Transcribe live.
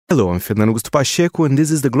Hello, I'm Fernando Augusto Pacheco, and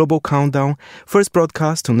this is the Global Countdown, first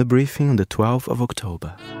broadcast on the briefing on the 12th of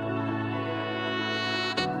October.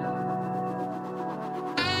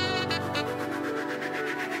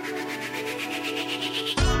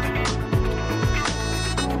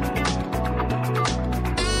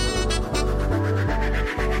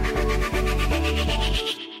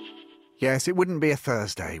 Yes, it wouldn't be a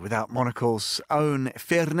Thursday without Monocle's own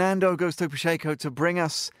Fernando Augusto Pacheco to bring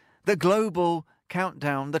us the Global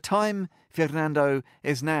Countdown. The time, Fernando,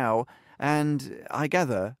 is now, and I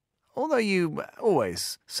gather, although you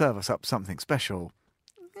always serve us up something special,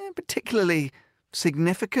 particularly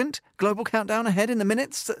significant Global Countdown ahead in the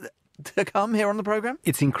minutes to come here on the programme?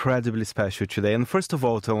 It's incredibly special today. And first of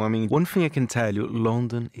all, Tom, one thing I can tell you,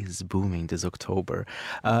 London is booming this October.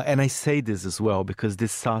 And I say this as well because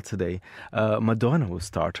this Saturday, Madonna will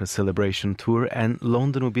start her celebration tour and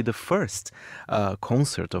London will be the first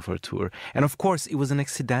concert of her tour. And of course, it was an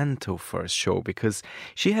accidental first show because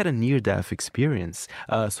she had a near-death experience.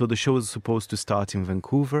 So the show was supposed to start in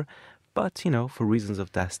Vancouver. But, for reasons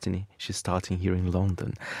of destiny, she's starting here in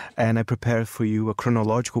London. And I prepared for you a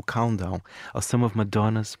chronological countdown of some of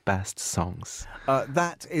Madonna's best songs.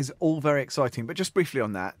 That is all very exciting. But just briefly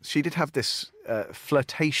on that, she did have this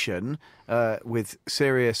flirtation with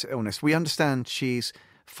serious illness. We understand she's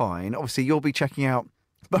fine. Obviously, you'll be checking out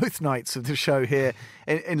both nights of the show here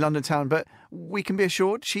in London town, but we can be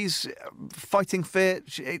assured she's fighting fit.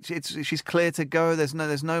 She's clear to go. There's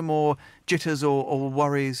no more jitters or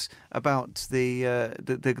worries about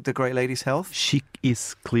the great lady's health. She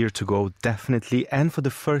is clear to go, definitely. And for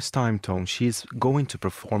the first time, Tom, she's going to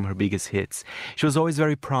perform her biggest hits. She was always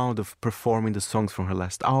very proud of performing the songs from her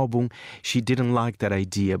last album. She didn't like that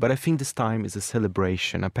idea, but I think this time is a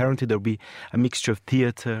celebration. Apparently there'll be a mixture of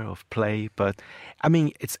theatre, of play, but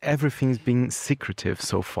everything's been secretive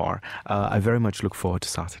so far. I very much look forward to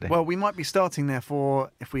Saturday. Well, we might be starting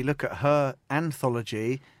therefore, if we look at her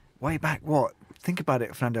anthology, way back, think about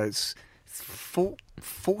it, Fernando, it's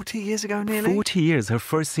 40 years ago nearly? 40 years. Her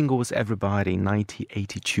first single was Everybody in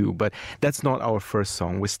 1982, but that's not our first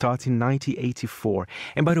song. We start in 1984.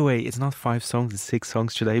 And by the way, it's not 5 songs, it's 6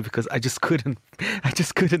 songs today because I just couldn't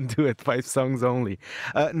do it, 5 songs only.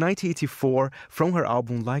 1984, from her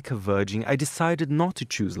album Like a Virgin, I decided not to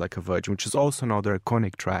choose Like a Virgin, which is also another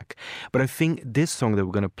iconic track. But I think this song that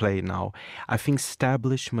we're going to play now,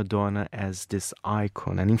 established Madonna as this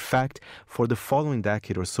icon. And in fact, for the following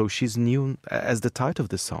decade or so, she's known as the title of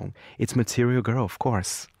the song. It's Material Girl, of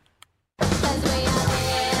course.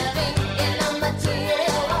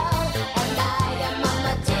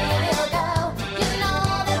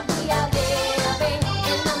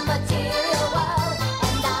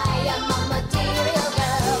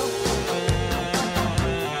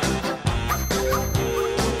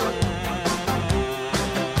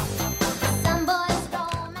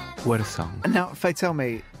 'What a song. And now, Faye, tell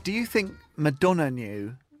me, do you think Madonna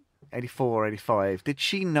knew, 84, 85, did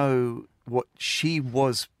she know what she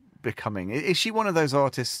was becoming? Is she one of those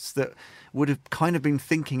artists that would have kind of been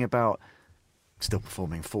thinking about still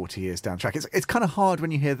performing 40 years down the track? It's kind of hard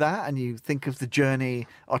when you hear that and you think of the journey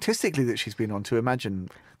artistically that she's been on to imagine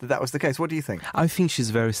that was the case. What do you think? I think she's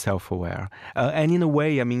very self-aware. And in a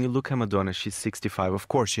way, you look at Madonna, she's 65. Of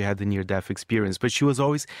course, she had the near-death experience, but she was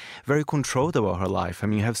always very controlled about her life.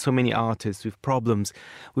 You have so many artists with problems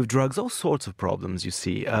with drugs, all sorts of problems, you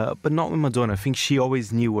see. But not with Madonna. I think she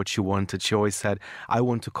always knew what she wanted. She always said, I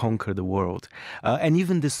want to conquer the world. And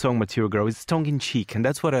even this song, Material Girl, is tongue-in-cheek, and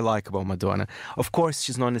that's what I like about Madonna. Of course,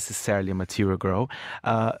 she's not necessarily a material girl,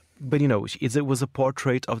 but it was a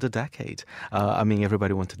portrait of the decade.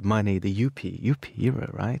 Everybody wanted money, the Yuppie era,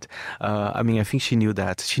 right? I think she knew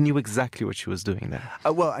that. She knew exactly what she was doing there.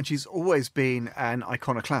 And she's always been an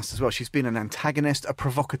iconoclast as well. She's been an antagonist, a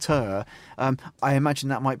provocateur. I imagine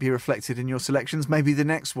that might be reflected in your selections. Maybe the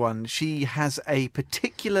next one. She has a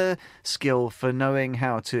particular skill for knowing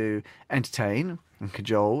how to entertain and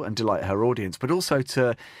cajole and delight her audience, but also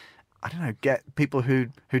to, get people who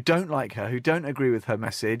don't like her, who don't agree with her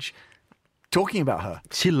message, talking about her.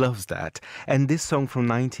 She loves that. And this song from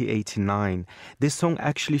 1989, this song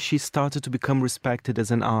actually, she started to become respected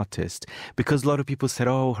as an artist because a lot of people said,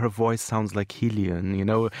 oh, her voice sounds like Hillian,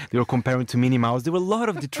 they were comparing to Minnie Mouse. There were a lot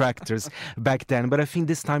of detractors back then, but I think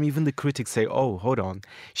this time even the critics say, oh, hold on,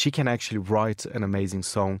 she can actually write an amazing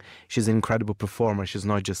song. She's an incredible performer. She's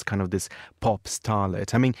not just kind of this pop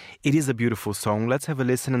starlet. It is a beautiful song. Let's have a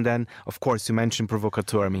listen. And then, of course, you mentioned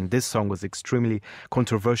provocateur. This song was extremely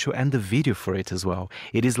controversial and the video for it as well.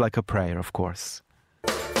 It is like a prayer, of course.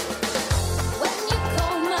 It's like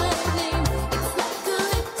a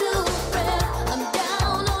little prayer. I'm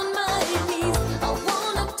down on my knees. I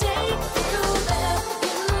wanna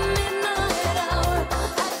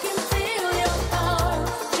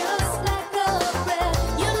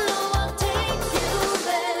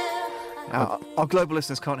Our global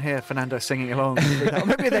listeners can't hear Fernando singing along. Or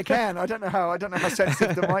maybe they can. I don't know how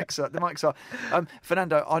sensitive the mics are.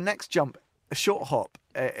 Fernando, our next jump, a short hop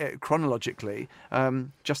chronologically,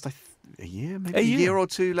 just a year, maybe a year or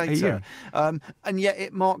two later. And yet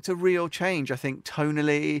it marked a real change, I think,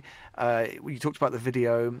 tonally. You talked about the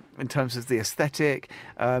video in terms of the aesthetic,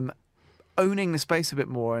 owning the space a bit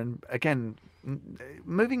more, and again,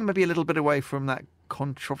 moving maybe a little bit away from that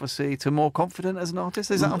controversy to more confident as an artist.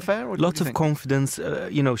 Is that unfair? Or Lots of confidence.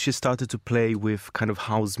 She started to play with kind of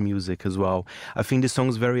house music as well. I think this song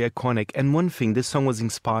is very iconic. And one thing, this song was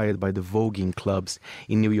inspired by the voguing clubs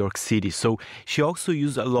in New York City. So she also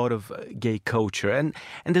used a lot of gay culture. And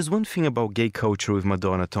there's one thing about gay culture with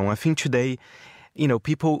Madonna, Tom. I think today,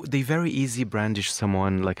 people, they very easy brandish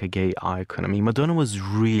someone like a gay icon. I mean, Madonna was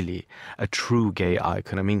really a true gay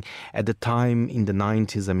icon. I mean, at the time in the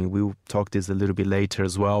 90s, I mean, we'll talk this a little bit later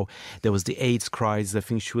as well, there was the AIDS crisis. I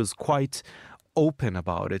think she was quite open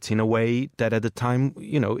about it in a way that at the time,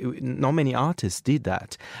 not many artists did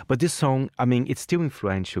that. But this song, I mean, it's still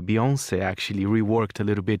influential. Beyonce actually reworked a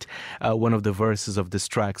little bit one of the verses of this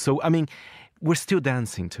track. So, I mean, we're still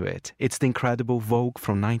dancing to it. It's the incredible Vogue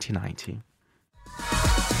from 1990.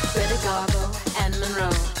 Greta Garbo and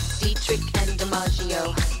Monroe, Dietrich and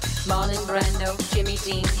DiMaggio, Marlon Brando, Jimmy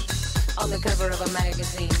Dean, on the cover of a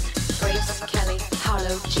magazine. Grace Kelly,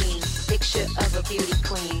 Harlow Jean, picture of a beauty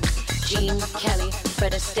queen. Jean Kelly,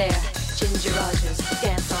 Fred Astaire, Ginger Rogers,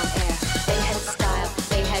 dance on air. They had style,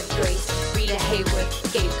 they had grace. Rita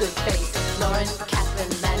Hayworth gave good face. Lauren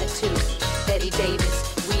Catherine Manitou, Betty Davis,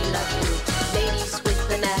 we love you. Ladies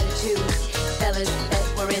with an attitude, fellas that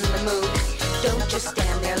were in the mood. Don't just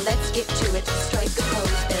stand there, let's get to it. Strike a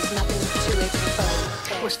pose, there's nothing to it.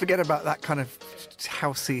 I always forget about that kind of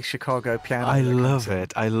housey Chicago piano. I love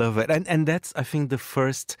it. And that's, I think, the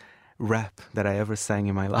first rap that I ever sang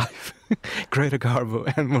in my life. Greta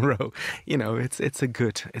Garbo and Monroe. It's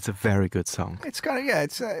a very good song. It's kind of,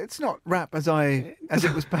 it's not rap as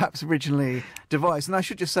it was perhaps originally devised. And I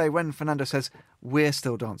should just say, when Fernando says we're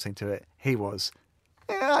still dancing to it, he was.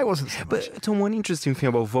 Yeah, I wasn't so much. But Tom, one interesting thing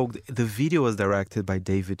about Vogue, the video was directed by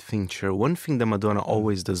David Fincher. One thing that Madonna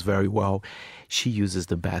always does very well, she uses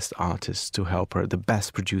the best artists to help her, the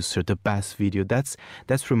best producer, the best video. That's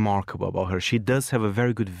remarkable about her. She does have a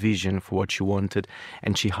very good vision for what she wanted,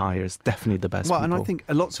 and she hires definitely the best people. And I think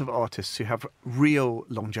lots of artists who have real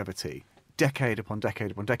longevity, decade upon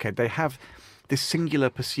decade upon decade, they have this singular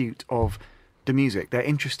pursuit of the music. They're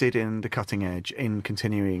interested in the cutting edge, in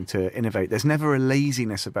continuing to innovate. There's never a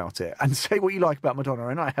laziness about it. And say what you like about Madonna,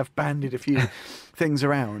 and I have bandied a few things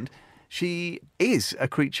around. She is a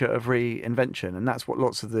creature of reinvention, and that's what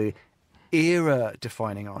lots of the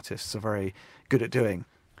era-defining artists are very good at doing.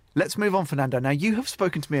 Let's move on, Fernando. Now, you have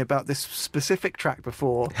spoken to me about this specific track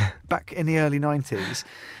before, back in the early 90s.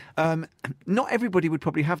 Not everybody would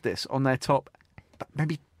probably have this on their top,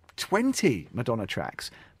 maybe 20 Madonna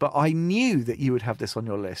tracks, but I knew that you would have this on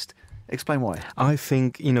your list. Explain why. I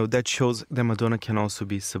think, that shows that Madonna can also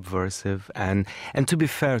be subversive. And to be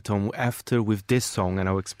fair, Tom, after with this song, and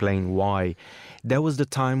I'll explain why, that was the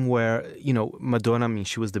time where, Madonna, I mean,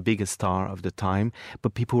 she was the biggest star of the time,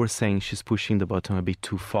 but people were saying she's pushing the button a bit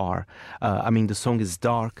too far. The song is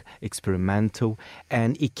dark, experimental,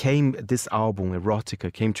 and this album,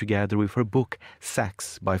 Erotica, came together with her book,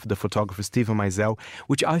 Sex, by the photographer Steven Meisel,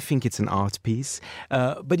 which I think it's an art piece.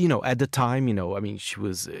 But, at the time, she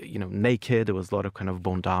was, naked. There was a lot of kind of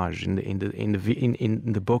bondage in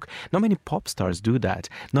the book. Not many pop stars do that.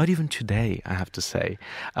 Not even today, I have to say.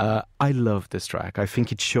 I love this track. I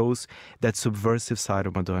think it shows that subversive side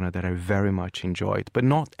of Madonna that I very much enjoyed, but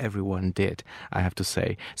not everyone did, I have to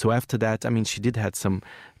say. So after that, she did have some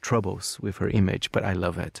troubles with her image, but I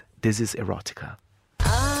love it. This is Erotica.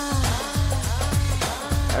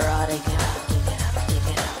 Erotica,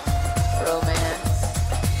 romance.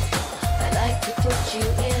 I like to put you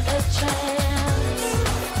in a trance.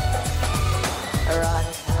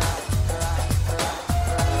 Erotica,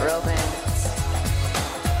 romance.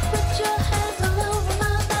 Put your hands all over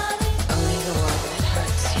my body. Only the one that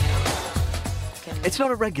hurts you. It's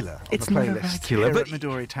not a regular on It's the not a playlist regular, here but at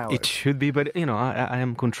Midori Towers. it should be, but I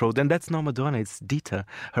am controlled, and that's not Madonna. It's Dita,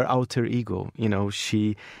 her alter ego.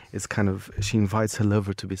 She invites her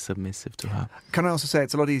lover to be submissive to her. Can I also say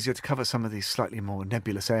it's a lot easier to cover some of these slightly more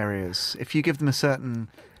nebulous areas if you give them a certain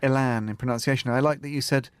elan in pronunciation. I like that you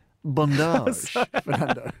said bondage,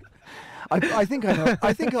 Fernando. I think I know.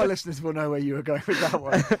 I think our listeners will know where you were going with that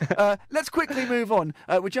one. Let's quickly move on.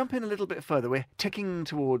 We'll jump in a little bit further. We're ticking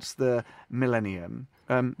towards the millennium.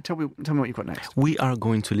 Tell me what you've got next. We are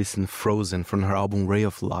going to listen Frozen from her album Ray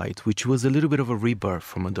of Light, which was a little bit of a rebirth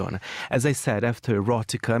for Madonna. As I said, after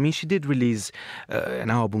Erotica, I mean, she did release an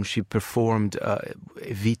album. She performed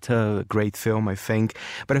Evita, a great film, I think.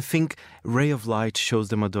 But I think Ray of Light shows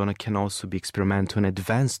that Madonna can also be experimental and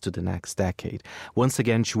advance to the next decade. Once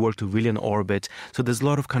again, she worked with William Orbit, so there's a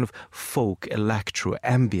lot of kind of folk, electro,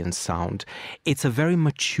 ambient sound. It's a very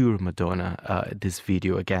mature Madonna, this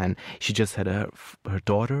video again. She just had her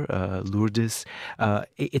daughter, Lourdes.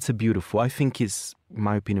 It's a beautiful, I think is, in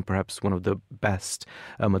my opinion, perhaps one of the best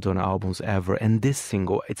Madonna albums ever. And this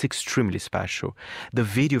single, it's extremely special. The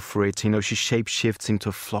video for it, she shape-shifts into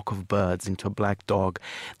a flock of birds, into a black dog,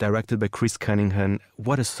 directed by Chris Cunningham.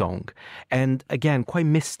 What a song. And again, quite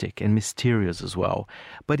mystic and mysterious as well.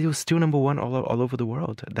 But it was still number one all over the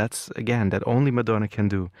world. That's, again, that only Madonna can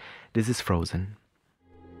do. This is Frozen.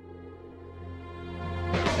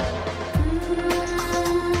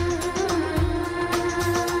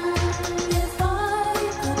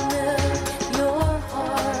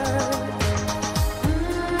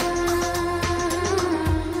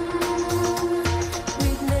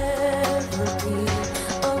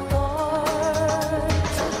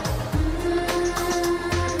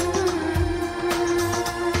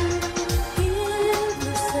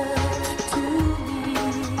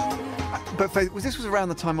 But this was around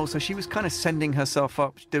the time also she was kind of sending herself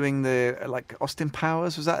up, doing the Austin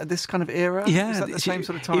Powers. Was that this kind of era? Yeah, was that the same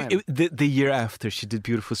sort of time? The year after she did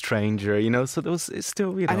Beautiful Stranger, so there was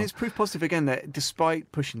still, And it's proof positive again that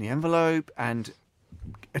despite pushing the envelope and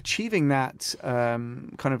achieving that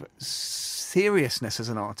kind of seriousness as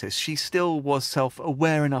an artist, she still was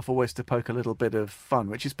self-aware enough always to poke a little bit of fun,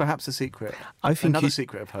 which is perhaps a secret. Another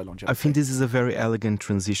secret of her longevity. I think this is a very elegant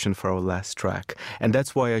transition for our last track, and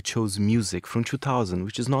that's why I chose Music from 2000,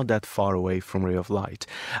 which is not that far away from Ray of Light.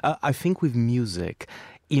 I think with Music,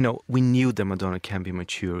 we knew that Madonna can be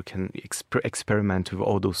mature, can experiment with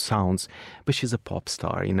all those sounds, but she's a pop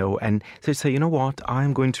star, and so you say, what,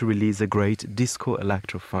 I'm going to release a great disco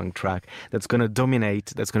electro-funk track that's going to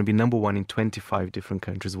dominate, that's going to be number one in 25 different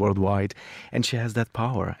countries worldwide, and she has that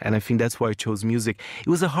power, and I think that's why I chose Music. It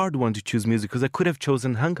was a hard one to choose Music, because I could have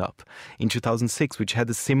chosen Hung Up in 2006, which had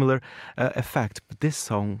a similar effect, but this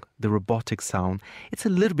song, the robotic sound, it's a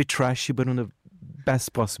little bit trashy, but on a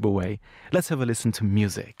best possible way. Let's have a listen to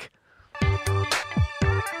Music.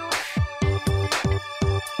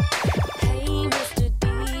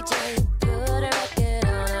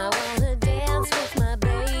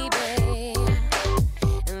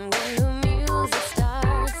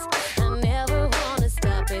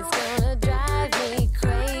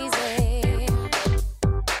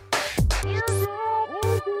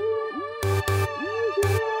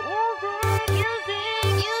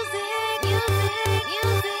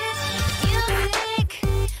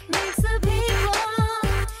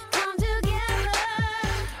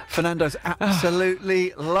 Fernando's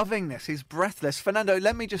absolutely loving this. He's breathless. Fernando,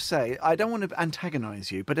 let me just say, I don't want to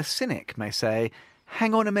antagonise you, but a cynic may say,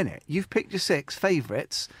 hang on a minute, you've picked your 6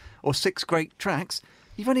 favourites or 6 great tracks.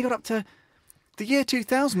 You've only got up to the year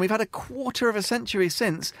 2000. We've had a quarter of a century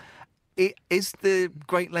since. Is the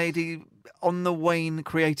great lady on the wane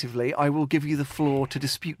creatively? I will give you the floor to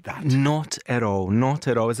dispute that. Not at all, not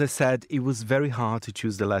at all. As I said, it was very hard to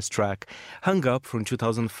choose the last track. Hung Up from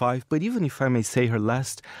 2005, but even if I may say her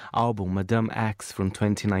last album, Madame X from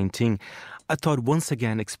 2019, I thought once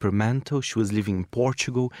again experimental. She was living in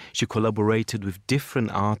Portugal. She collaborated with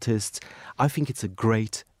different artists. I think it's a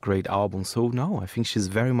great album. So no, I think she's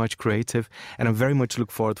very much creative, and I very much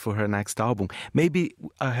look forward for her next album. Maybe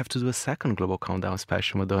I have to do a second Global Countdown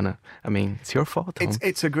special, Madonna. I mean, it's your fault.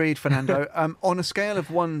 It's agreed, Fernando. On a scale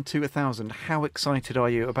of 1 to 1,000, how excited are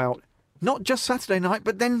you about not just Saturday night,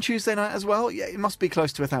 but then Tuesday night as well? Yeah, it must be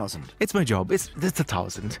close to 1,000. It's my job. It's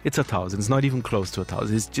 1,000. It's 1,000. It's not even close to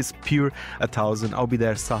 1,000. It's just pure 1,000. I'll be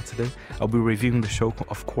there Saturday. I'll be reviewing the show,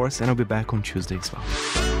 of course, and I'll be back on Tuesday as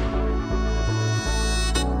well.